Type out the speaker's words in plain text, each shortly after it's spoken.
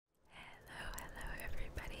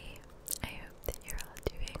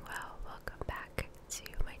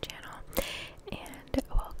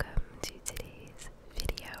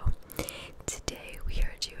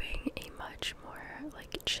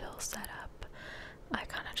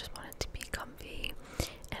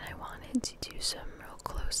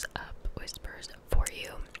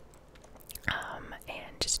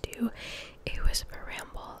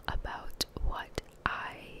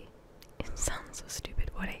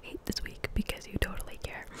ate this week because you totally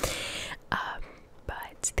care.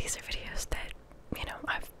 But these are videos that, you know,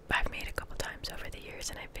 I've made a couple times over the years,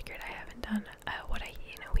 and I figured I haven't done what I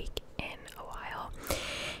eat in a week in a while.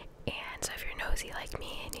 And so if you're nosy like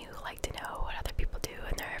me and you like to know what other people do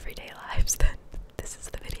in their everyday lives, then this is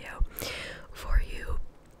the video for you.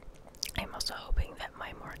 I'm also hoping that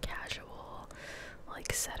my more casual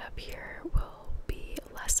like setup here will be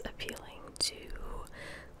less appealing to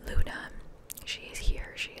Luna. She is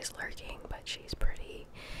here, she is lurking, but she's pretty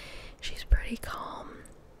calm.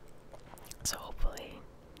 So hopefully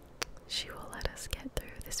she will let us get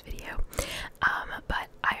through this video. But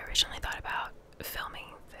I originally thought about filming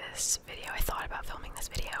this video.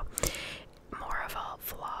 More of a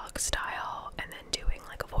vlog style and then doing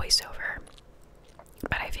like a voiceover.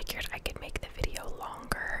 But I figured I could make the video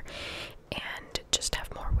longer and just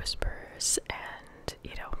have more whispers and,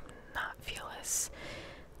 you know, not feel as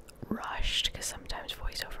rushed, because sometimes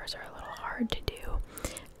voiceovers are a little hard to do.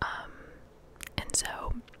 And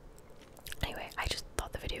so anyway, I just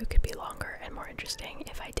thought the video could be longer and more interesting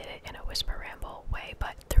if I did it in a whisper ramble way.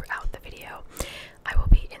 But throughout the video I will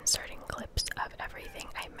be inserting clips of everything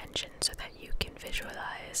I mentioned so that you can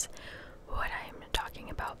visualize what I'm talking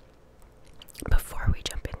about. Before we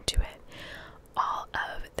jump into it, all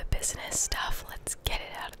of the business stuff, let's get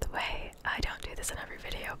it out of the way. I don't do this in every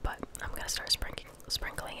video, but I'm gonna start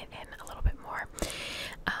sprinkling it in a little bit more.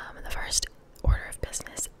 The first order of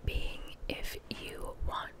business being, if you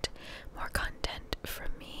want more content from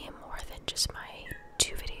me, more than just my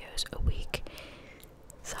 2 videos a week,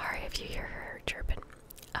 sorry if you hear her chirping,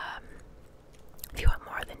 if you want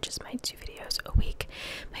more than just my 2 videos a week,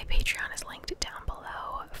 my Patreon is linked down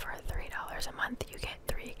below. For $3 a month, you get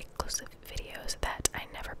 3 exclusive videos that I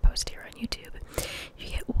never post here on YouTube. You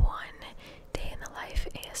get 1 day in the life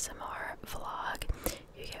ASMR vlog.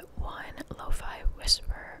 You get 1 lo-fi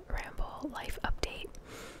whisper ramble life update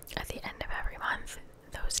at the end of every month.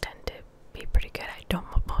 Those tend to be pretty good. I don't,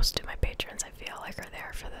 most of my patrons, I feel like, are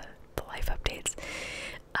there for the life updates.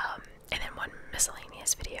 And then 1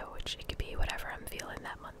 miscellaneous video, which it could be whatever I'm feeling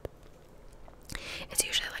that month. It's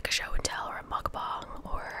usually like a show and tell or a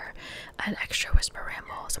mukbang or an extra whisper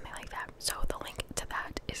ramble, something like that. So the link to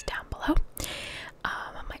that is down below.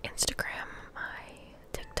 My Instagram, my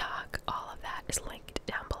TikTok, all of that is linked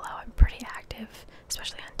down below. I'm pretty active,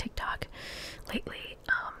 especially on TikTok lately.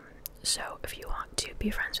 So if you want to be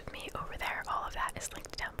friends with me over there, all of that is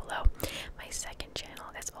linked down below. My second channel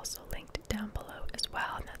is also linked down below as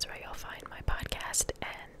well, and that's where you'll find my podcast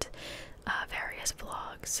and various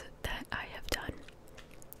vlogs that I have done.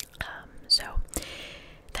 So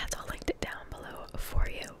that's all linked down below for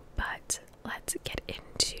you. But let's get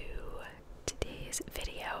into today's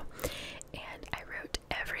video. And I wrote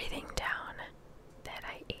everything down that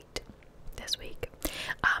I ate this week.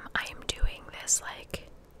 I am doing this like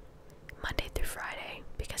Monday through Friday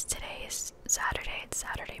because today is Saturday. It's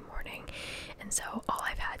Saturday morning, and so all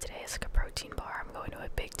I've had today is like a protein bar. I'm going to a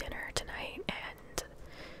big dinner tonight, and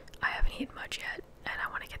I haven't eaten much yet, and I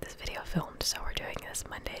want to get this video filmed, so we're doing this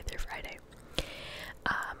Monday through Friday.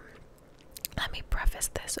 Let me preface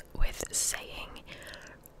this with saying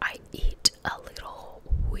I eat a little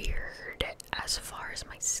weird as far as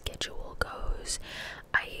my schedule goes.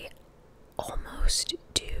 I almost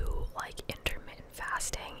do like intermittent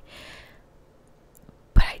fasting,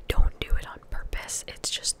 but I don't do it on purpose. It's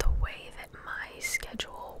just the way that my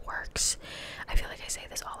schedule works. I feel like I say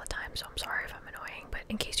this all the time, so I'm sorry if I'm annoying, but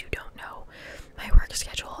in case you don't know, my work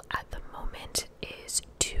schedule at the moment is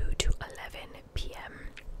 2 to 11 p.m.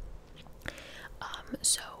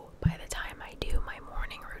 So by the time I do my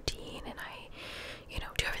morning routine and I, you know,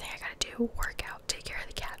 do everything I gotta do, work out, take care of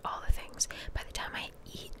the cat, all the things, by the time I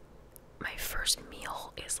eat, my first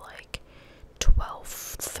meal is like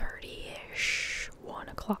 12:30ish, 1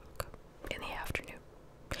 o'clock in the afternoon.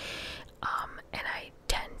 And I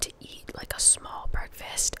tend to eat like a small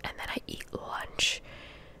breakfast, and then I eat lunch,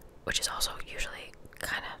 which is also usually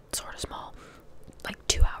kind of sort of small, like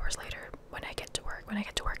 2 hours later when I get to work. When I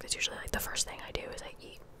get to work, that's usually like the first thing I do is I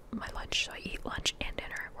eat my lunch. So I eat lunch and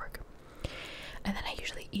dinner at work. And then I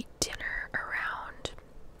usually eat dinner around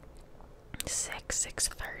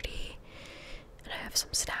 6:30. And I have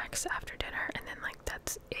some snacks after dinner, and then like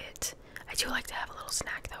that's it. I do like to have a little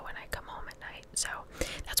snack though when I come home at night, so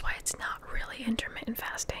that's why it's not really intermittent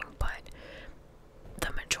fasting, but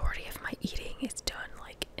the majority of my eating is done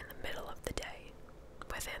like in the middle of the day,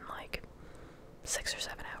 within like 6 or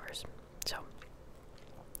 7 hours. So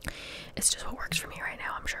it's just what works for me right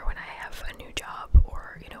now. I'm sure when I have a new job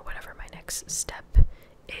or, you know, whatever my next step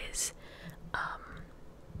is,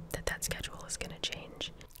 that schedule is gonna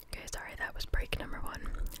change. Okay, sorry, that was break number 1.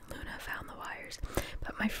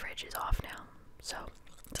 my fridge is off now, so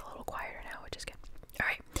it's a little quieter now, which is good.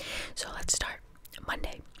 Alright, so let's start.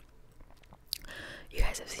 Monday. You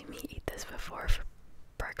guys have seen me eat this before for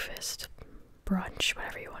breakfast, brunch,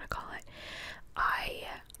 whatever you want to call it. I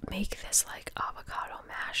make this like avocado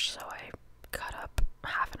mash, so I cut up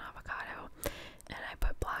half an avocado and I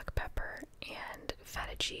put black pepper and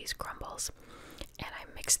feta cheese crumbles and I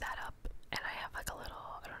mix that up, and I have like a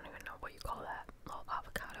little, I don't even know what you call that, little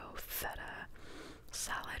avocado feta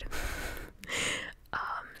salad.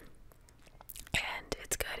 And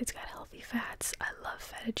it's good. It's got healthy fats. I love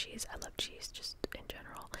feta cheese. I love cheese just in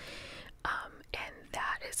general. And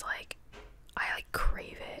that is like, I like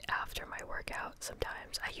crave it after my workout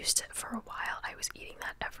sometimes. I used to, for a while, I was eating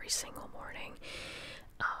that every single morning.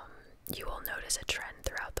 You will notice a trend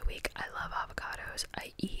throughout the week. I love avocados.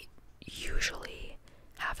 I eat usually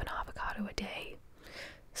half an avocado a day,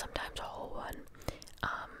 sometimes a whole one.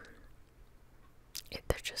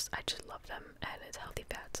 I just love them, and it's healthy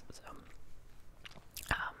fats.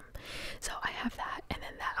 So I have that, and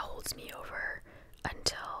then that holds me over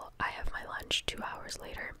until I have my lunch 2 hours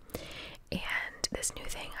later. And this new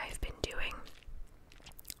thing I've been doing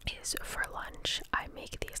is for lunch, I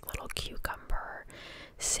make these little cucumber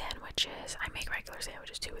sandwiches. I make regular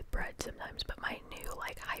sandwiches too with bread sometimes, but my new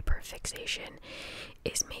like hyper fixation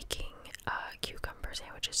is making cucumber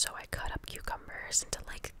sandwiches. So I cut up cucumbers into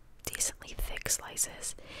like decently thick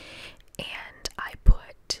slices, and I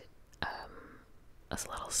put a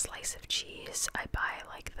little slice of cheese. I buy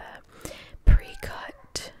like the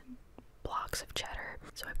pre-cut blocks of cheddar,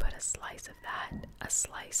 so I put a slice of that, a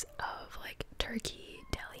slice of like turkey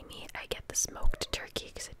deli meat. I get the smoked turkey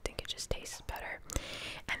because I think it just tastes better,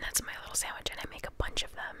 and that's my little sandwich, and I make a bunch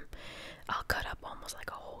of them. I'll cut up almost like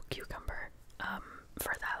a whole cucumber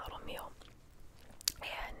for that little meal,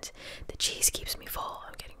 and the cheese keeps me full.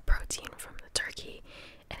 I'm getting protein from the turkey,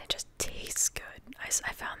 and it just tastes good.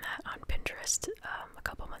 I found that on Pinterest a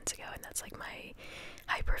couple months ago, and that's like my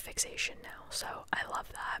hyper fixation now, so I love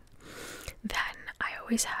that. Then I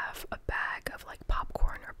always have a bag of like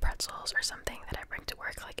popcorn or pretzels or something that I bring to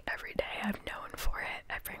work like every day. I'm known for it.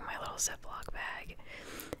 I bring my little Ziploc bag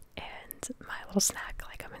and my little snack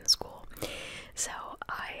like I'm in school. So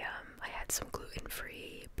I had some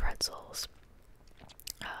gluten-free pretzels.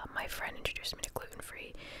 My friend introduced me to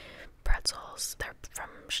gluten-free pretzels. They're from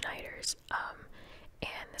Schneider's,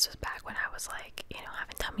 and this was back when I was like, you know,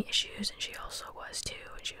 having tummy issues, and she also was too,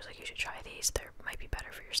 and she was like, you should try these, they might be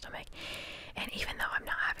better for your stomach. And even though I'm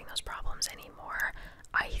not having those problems anymore,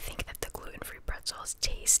 I think that the gluten-free pretzels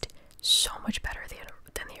taste so much better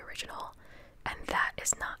than the original, and that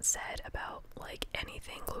is not said about like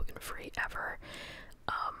anything gluten-free ever.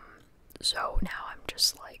 So now I'm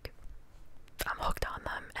just like, I'm hooked on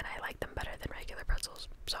them, and I like them better than regular pretzels.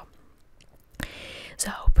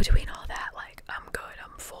 So between all that, like, I'm good,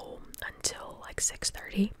 I'm full until like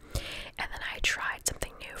 6:30, and then I tried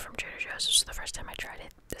something new from Trader Joe's. This was the first time I tried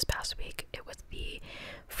it this past week. It was the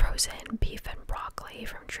frozen beef and broccoli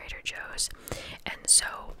from Trader Joe's, and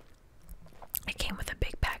so it came with a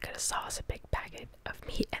big packet of sauce, a big packet of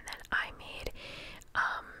meat, and then I made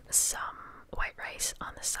some white rice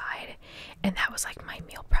on the side, and that was like my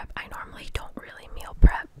meal prep. I normally don't really meal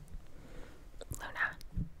prep. Luna,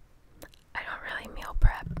 I don't really meal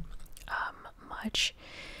prep much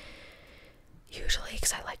usually,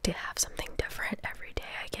 because I like to have something different every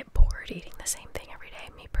day. I get bored eating the same thing every day,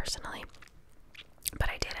 me personally. But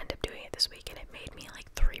I did end up doing it this week, and it made me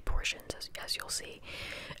like 3 portions, as you'll see.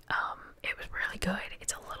 It was really good.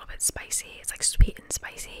 It's a little bit spicy. It's like sweet and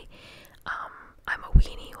spicy. I'm a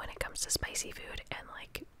weenie when it comes to spicy food, and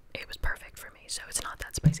like it was perfect for me, so it's not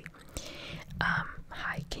that spicy.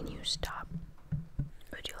 Hi, can you stop?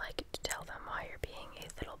 Would you like to tell them why you're being a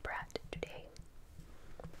little brat today?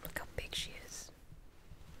 Look how big she is.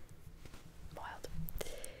 Wild.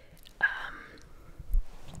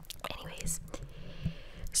 Anyways,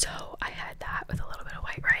 so I had that with a little bit of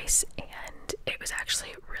white rice, and it was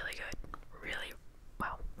actually really good. Really,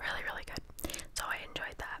 well, really good. So I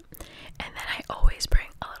enjoyed that. And then I always bring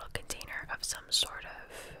a little container of some sort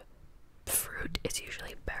of fruit. It's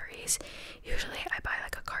usually berries. Usually I buy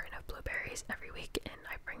like a carton of blueberries every week, and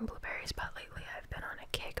I bring blueberries, but lately I've been on a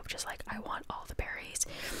kick of just like, I want all the berries.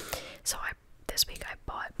 So this week I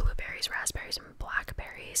bought blueberries, raspberries, and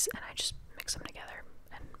blackberries, and I just mix them together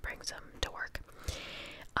and bring them to work.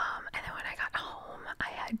 And then when I got home, I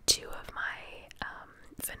had 2 of my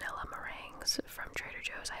vanilla meringues from Trader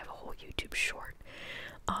Joe's. I have a whole YouTube short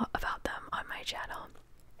about them on my channel.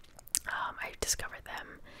 I discovered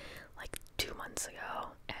them like 2 months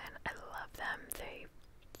ago, and I love them. They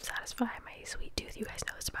satisfy satisfy my sweet tooth. You guys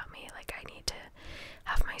know this about me. Like, I need to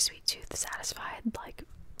have my sweet tooth satisfied, like,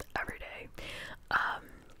 every day. And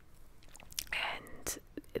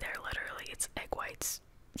they're literally, it's egg whites,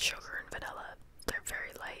 sugar, and vanilla. They're very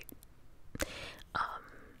light.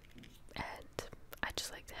 And I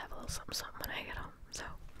just like to have a little something, something when I get home. So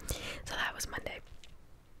that was Monday.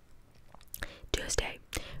 Tuesday,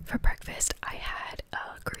 for breakfast, I had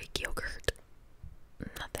Greek yogurt.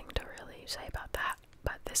 Nothing to really say about that,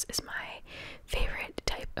 but this is my favorite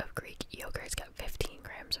type of Greek yogurt. It's got 15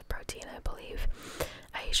 grams of protein, I believe.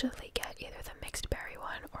 I usually get either the mixed berry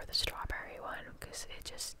one or the strawberry one because it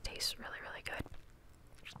just tastes really, really good.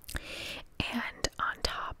 And on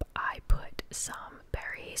top, I put some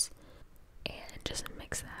berries and just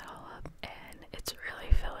mix that all up, and it's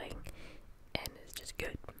really filling and it's just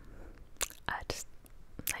good.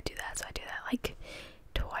 I do that, so I do that like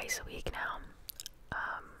twice a week now.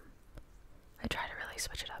 I try to really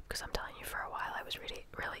switch it up because I'm telling you, for a while I was really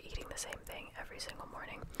eating the same thing every single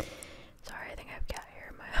morning. Sorry, I think I have cat hair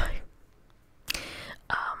in my eye.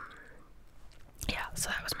 Yeah, so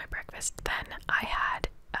that was my breakfast. Then I had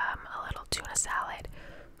a little tuna salad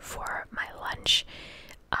for my lunch.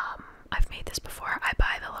 I've made this before. I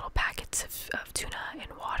buy the little packets of tuna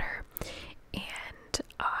in water, and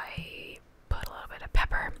I put a little bit of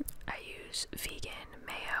pepper. I use vegan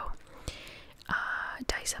mayo,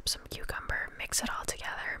 dice up some cucumber, mix it all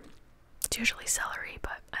together. It's usually celery,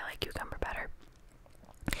 but I like cucumber better.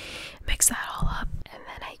 Mix that all up, and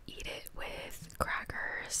then I eat it with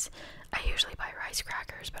crackers. I usually buy rice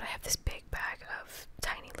crackers, but I have this big bag of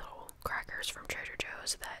tiny little crackers from Trader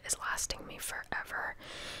Joe's that is lasting me forever,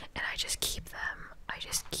 and I just keep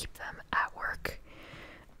them at work.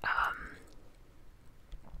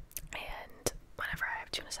 And whenever I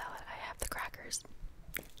have tuna salad, I have the crackers.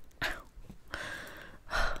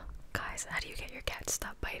 Guys, how do you get your cat to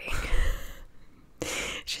stop biting?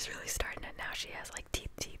 She's really starting it now. She has like teeth,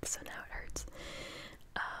 so now it hurts.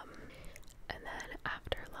 And then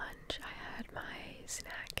after lunch, I had my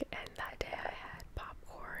snack, and that day I had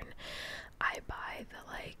popcorn. I buy the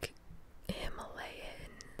like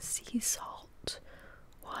Himalayan sea salt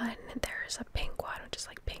one. There's a pink one, which is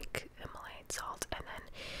like pink Himalayan salt, and then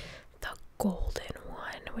the golden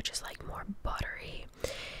one, which is like more buttery.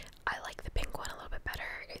 I like the pink one a little bit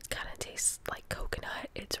better. It kind of tastes like coconut.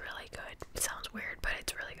 It's really good. It sounds weird, but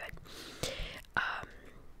it's really good.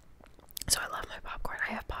 So I love my popcorn.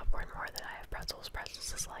 I have popcorn more than I have pretzels.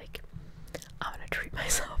 Pretzels is like, I'm gonna treat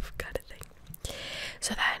myself kind of thing.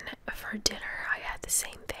 So then for dinner, I had the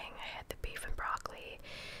same thing. I had the beef and broccoli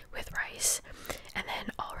with rice, and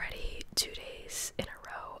then already 2 days in a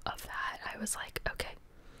row of that, I was like, okay,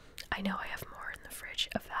 I know I have more in the fridge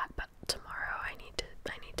of that, but tomorrow I need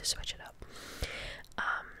to switch it up.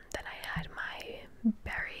 Then I had my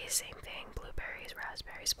berries, same thing, blueberries,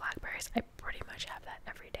 raspberries, blackberries. I pretty much have that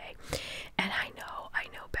every day. And I know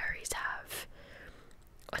berries have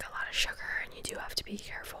like a lot of sugar, and you do have to be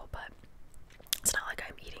careful, but it's not like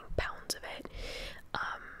I'm eating pounds of it.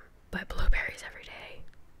 But blueberries every day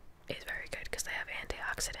is very good because they have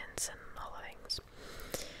antioxidants and all the things.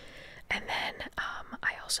 And then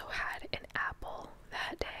I also had an apple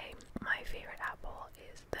that day. My favorite apple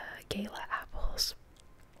is the Gala apples.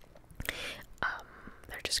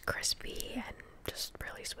 They're just crispy and just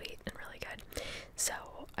really sweet and really good. So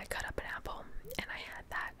I cut up an apple, and I had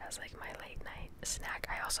that as like my late night snack.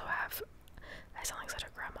 I also have, I sound like such a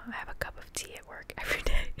grandma, I have a cup of tea at work every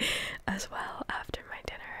day as well. After my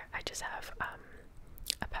dinner, I just have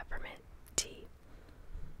a peppermint tea.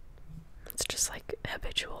 It's just like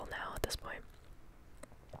habitual now at this point.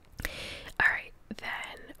 Alright,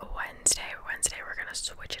 then Wednesday we're gonna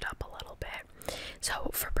switch it up a little bit. So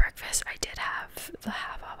for breakfast, I did have the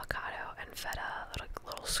half avocado and feta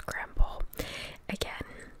little scramble. Again,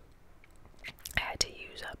 I had to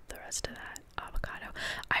use up the rest of that avocado.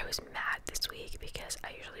 I was mad this week because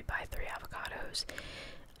I usually buy 3 avocados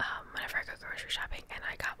whenever I go grocery shopping, and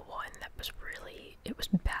I got one that was it was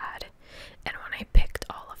bad. And when I picked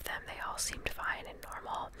all of them, they all seemed fine and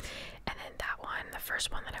normal. And then that one, the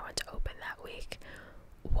first one that I went to open that week,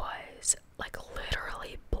 was like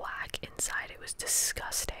literally black inside. It was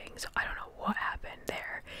disgusting. So I don't know what happened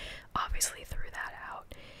there. Obviously threw that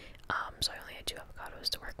out. So I only had 2 avocados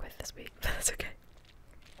to work with this week, but that's okay.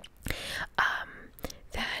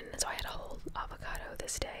 So I had a whole avocado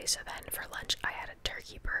this day. So then for lunch, I had a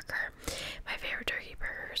turkey burger. My favorite turkey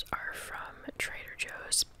burgers are from Trader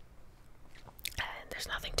Joe's, and there's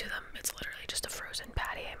nothing to them. It's literally just a frozen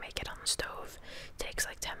patty. I make it on the stove. Takes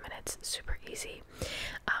like 10 minutes. Super easy.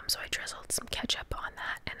 So I drizzled some ketchup on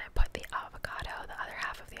that, and I put the avocado, the other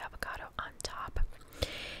half of the avocado, on top.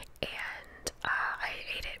 and I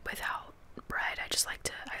ate it without bread.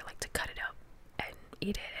 I like to cut it up and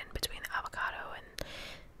eat it in between the avocado and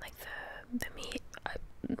like the meat.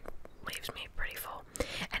 Leaves me pretty full.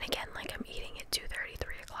 And again, like I'm eating at 2:30,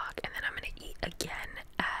 3 o'clock, and then I'm gonna eat again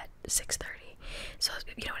at 6:30. So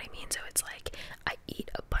you know what I mean? So it's like I eat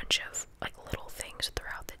a bunch of like little things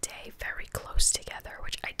throughout the day, very close together,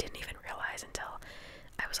 which I didn't even realize until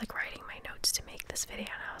I was like writing my notes to make this video,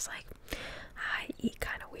 and I was like, I eat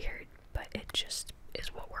kind of weird, but it just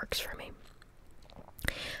is what works for me.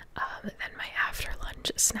 Then my after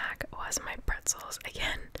lunch snack was my pretzels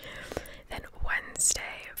again. Then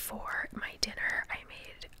Wednesday for my dinner, I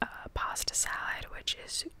made pasta salad, which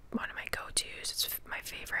is one of my go-tos. It's my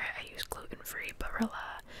favorite. I use gluten-free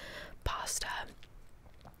Barilla pasta.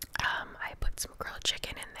 I put some grilled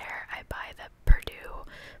chicken in there. I buy the Purdue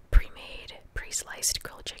pre-made, pre-sliced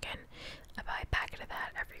grilled chicken. I buy a packet of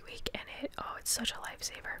that every week, and it's such a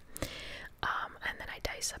lifesaver. And then I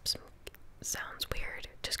dice up some, sounds weird,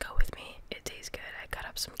 just go with me, it tastes good. I cut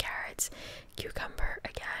up some carrots, cucumber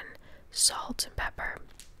again, salt and pepper,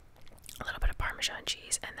 a little bit of Parmesan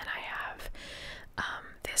cheese, and then I have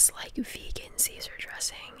this like vegan Caesar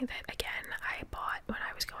dressing that again I bought when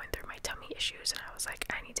I was going through my tummy issues, and I was like,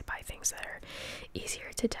 I need to buy things that are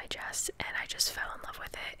easier to digest, and I just fell in love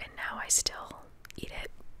with it, and now I still eat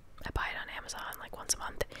it. I buy it on Amazon like once a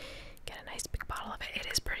month, get a nice big bottle of it.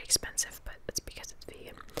 It is pretty expensive, but it's because it's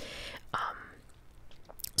vegan.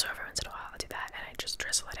 So every once in a while I'll do that, and I just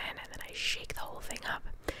drizzle it in, and then I shake the whole thing up,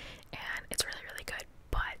 and it's really, really good.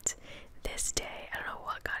 But this day, I don't know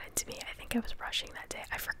what got into me. I think I was rushing that day.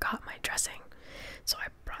 I forgot my dressing, so I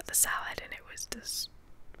brought the salad, and it was just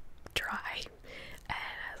dry,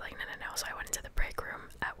 and I was like, no. So I went into the break room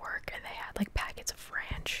at work, and they had like packets of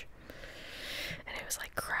ranch, and it was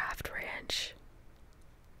like Kraft ranch,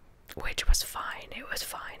 which was fine. It was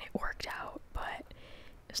fine. It worked out, but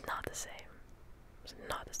it was not the same. It was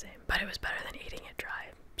not the same, but it was better than eating it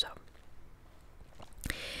dry. So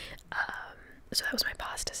that was my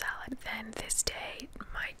pasta salad. Then this day,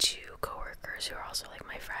 my two coworkers who are also like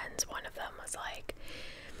my friends, one of them was like,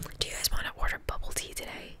 do you guys want to order bubble tea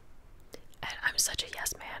today? And I'm such a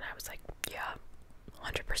yes man. I was like, yeah,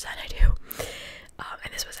 100% I do.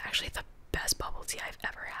 And this was actually the best bubble tea I've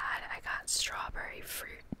ever had. I got strawberry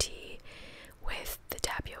fruit tea with the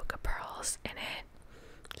tapioca pearls in it.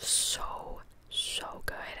 So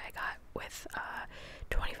good. I got with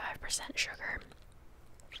 25% sugar,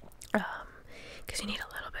 because you need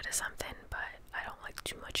a little bit of something, but I don't like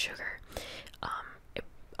too much sugar.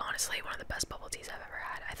 Honestly, one of the best bubble teas I've ever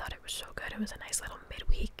had. I thought it was so good. It was a nice little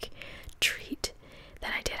midweek treat.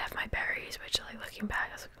 Then I did have my berries, which, like, looking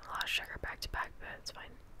back, is a lot of sugar back to back, but it's fine.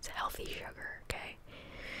 It's healthy sugar, okay?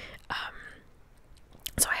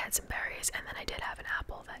 So I had some berries, and then I did have an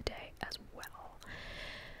apple that day as well.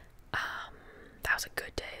 That was a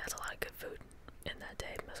good day. That's a lot of good food in that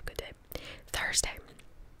day. That was a good day. Thursday,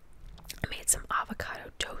 I made some avocado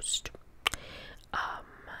toast.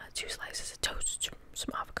 2 slices of toast,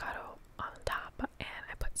 some avocado on top, and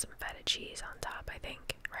I put some feta cheese on top, I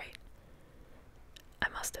think, right? I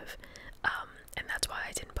must have. And that's why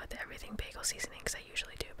I didn't put the everything bagel seasoning, because I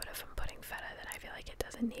usually do, but if I'm putting feta, then I feel like it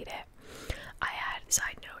doesn't need it.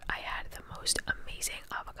 Side note, I had the most amazing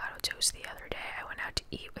avocado toast the other day. I went out to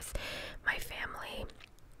eat with my family,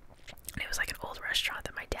 and it was like an old restaurant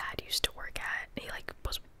that my dad used to work at. He like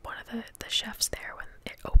was one of the chefs there when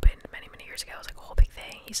it opened many years ago. It was like a whole big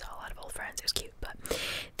thing. He saw a lot of old friends. It was cute, but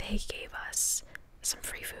they gave us some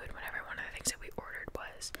free food whenever. One of the things that we ordered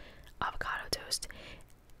was avocado toast,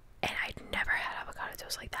 and I'd never had avocado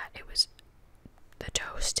toast like that. It was the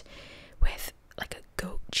toast with like a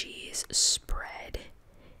goat cheese spread,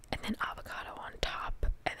 and then avocado on top,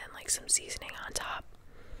 and then like some seasoning on top.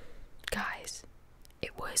 Guys,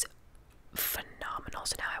 it was phenomenal.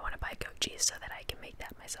 So now I want to buy goat cheese so that I can make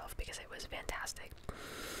that myself, because it was fantastic.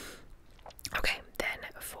 Okay, then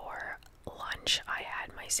for lunch I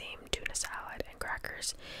had my same tuna salad and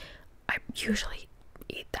crackers. I usually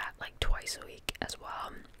eat that like twice a week as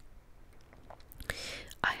well.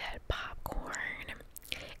 I had popcorn,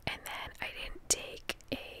 and then I didn't take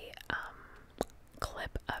a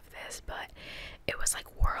clip of this, but it was like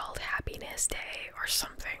World Happiness Day or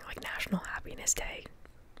something, like National Happiness Day.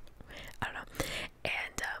 I don't know.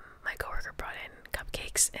 And my coworker brought in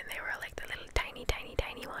cupcakes, and they were like the little tiny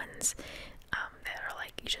ones that are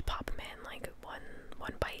like, you just pop them in like one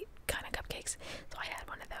bite kind of cupcakes. So I had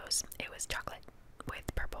one of those. It was chocolate with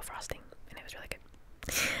purple frosting, and it was really good.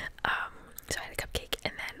 So I had a cupcake,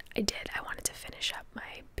 and then I wanted to finish up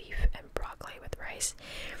my beef and broccoli with rice,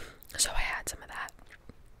 so I had some of that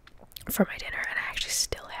for my dinner, and I actually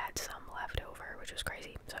still had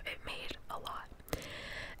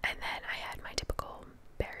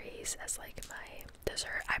cheese as like my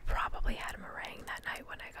dessert. I probably had meringue that night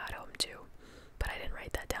when I got home too, but I didn't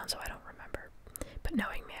write that down, so I don't remember. But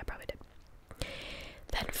knowing me, I probably did.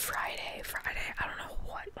 Then Friday, I don't know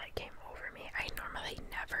what like came over me. I normally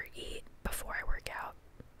never eat before I work out,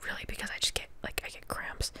 really, because I just get like, I get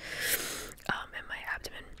cramps in my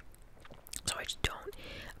abdomen, so I just don't.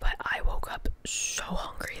 But I woke up so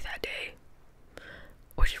hungry that day,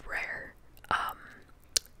 which is rare.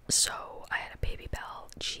 So I had a Baby Bell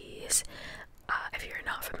cheese. If you're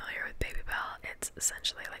not familiar with Baby Bell, it's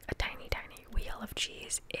essentially like a tiny wheel of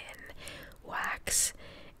cheese in wax,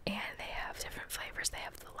 and they have different flavors. They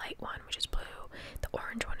have the light one, which is blue, the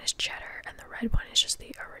orange one is cheddar, and the red one is just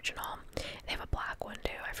the original. They have a black one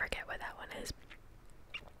too, I forget what that one is.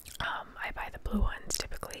 I buy the blue ones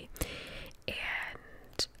typically, and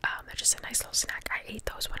they're just a nice little snack. I ate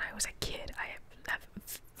those when I was a kid. I have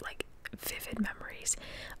like vivid memories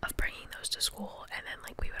of bringing those to school, and then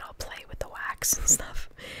like we would all play with the wax and stuff.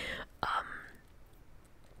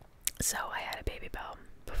 So I had a Baby Bell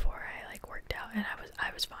before I like worked out, and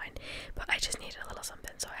I was fine, but I just needed a little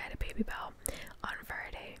something, so I had a Baby Bell on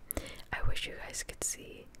Friday. I wish you guys could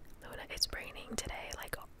see Luna. It's raining today,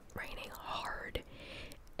 like raining hard,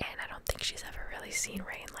 and I don't think she's ever really seen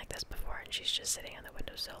rain like this before, and she's just sitting on the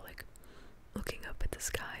windowsill like looking up at the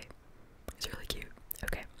sky. It's really cute.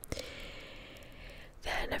 Okay.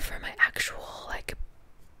 Then for my actual like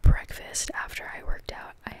breakfast after I worked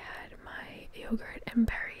out, I had my yogurt and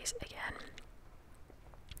berries again.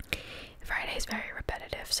 Friday is very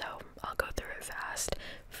repetitive, so I'll go through it fast.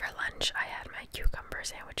 For lunch, I had my cucumber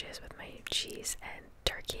sandwiches with my cheese and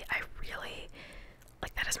turkey. I really,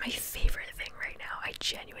 like, that is my favorite thing right now. I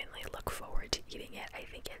genuinely look forward to eating it. I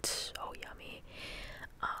think it's so yummy.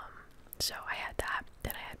 So I had that.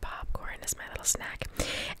 Then I had popcorn as my little snack.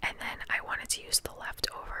 And then I wanted to use the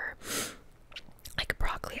leftover, like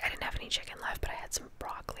broccoli. I didn't have any chicken left, but I had some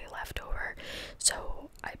broccoli left over.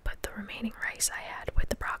 So I put the remaining rice I had with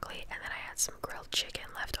the broccoli, and then I had some grilled chicken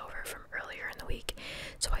left over from earlier in the week.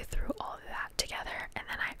 So I threw all of that together, and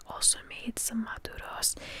then I also made some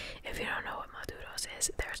maduros. If you don't know what maduros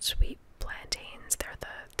is, they're sweet plantains. They're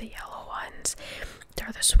the yellow ones.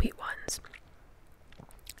 They're the sweet ones.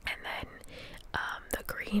 And then the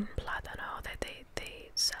green plátano that they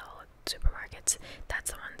sell at supermarkets,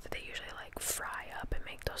 that's the ones that they usually like fry up and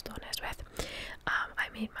make tostones with. I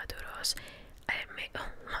made maduros. I didn't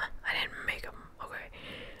make them, okay.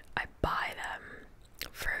 I buy them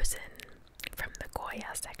frozen from the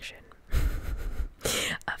Goya section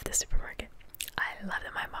of the supermarket. I love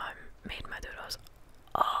that my mom made maduros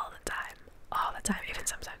all the time. Even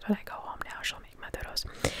sometimes when I go home now, she'll make maduros.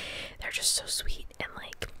 They're just so sweet and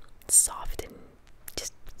like soft and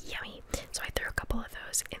just yummy. So I threw a couple of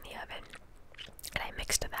those in the oven, and I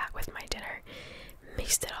mixed that with my dinner.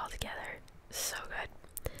 Mixed it all together. So good.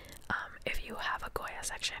 If you have a Goya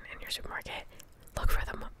section in your supermarket, look for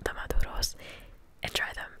the maduros and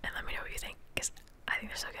try them, and let me know what you think, because I think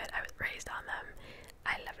they're so good. I was raised on them.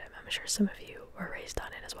 I love them. I'm sure some of you were raised on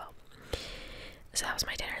it as well. So that was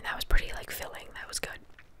my dinner, and that was pretty like filling. That was good.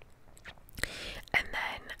 And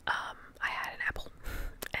then I had an apple,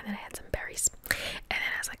 and then I had some berries, and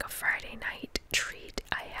then as like a Friday night treat,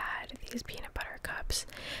 I had these peanut butter cups.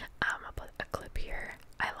 I'll put a clip here.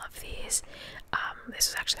 I love these. This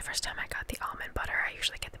was actually the first time I got the almond butter. I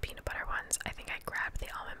usually get the peanut butter ones. I think I grabbed the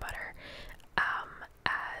almond butter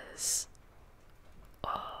as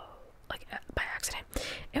by accident.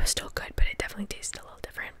 It was still good, but it definitely tasted a little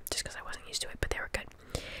different just because I wasn't used to it, but they were good.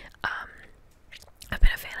 I've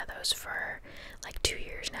been a fan of those for like 2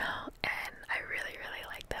 years now, and I really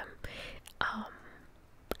like them.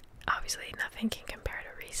 Obviously nothing can compare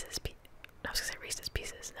to Reese's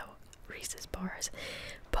Pieces, no, Reese's bars,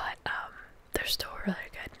 but they're still really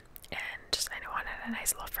good, and just I wanted a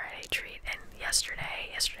nice little Friday treat. And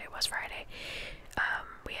yesterday was Friday.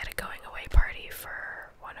 We had a going away party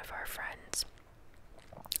for one of our friends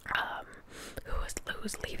who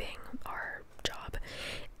was leaving our job,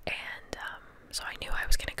 and so I knew I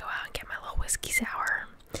was gonna go out and get my little whiskey sour.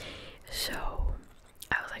 So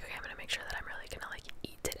I was like, okay, I'm gonna make sure that I'm really gonna like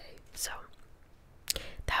eat today. So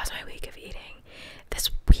that was my week of eating. This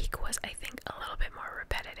week was, I think, a little bit more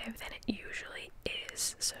repetitive than it usually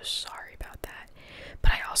is, so sorry about that.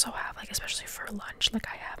 But I also have, like, especially for lunch, like,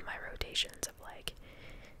 I have my rotations of, like,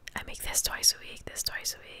 I make this twice a week,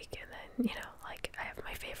 and then, you know, like, I have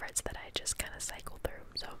my favorites that I just kind of cycle through,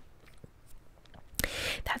 so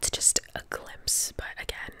that's just a glimpse. But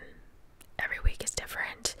again, every week is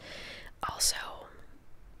different. Also,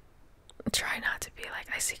 try not to be like,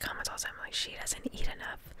 I see comments all the time like, she doesn't eat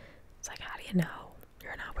enough. It's like, how do you know?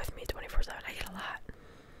 You're not with me 24/7. I eat a lot.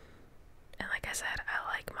 And like I said, I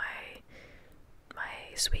like my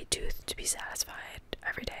sweet tooth to be satisfied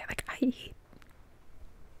every day. Like, I eat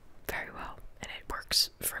very well, and it works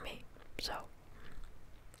for me. So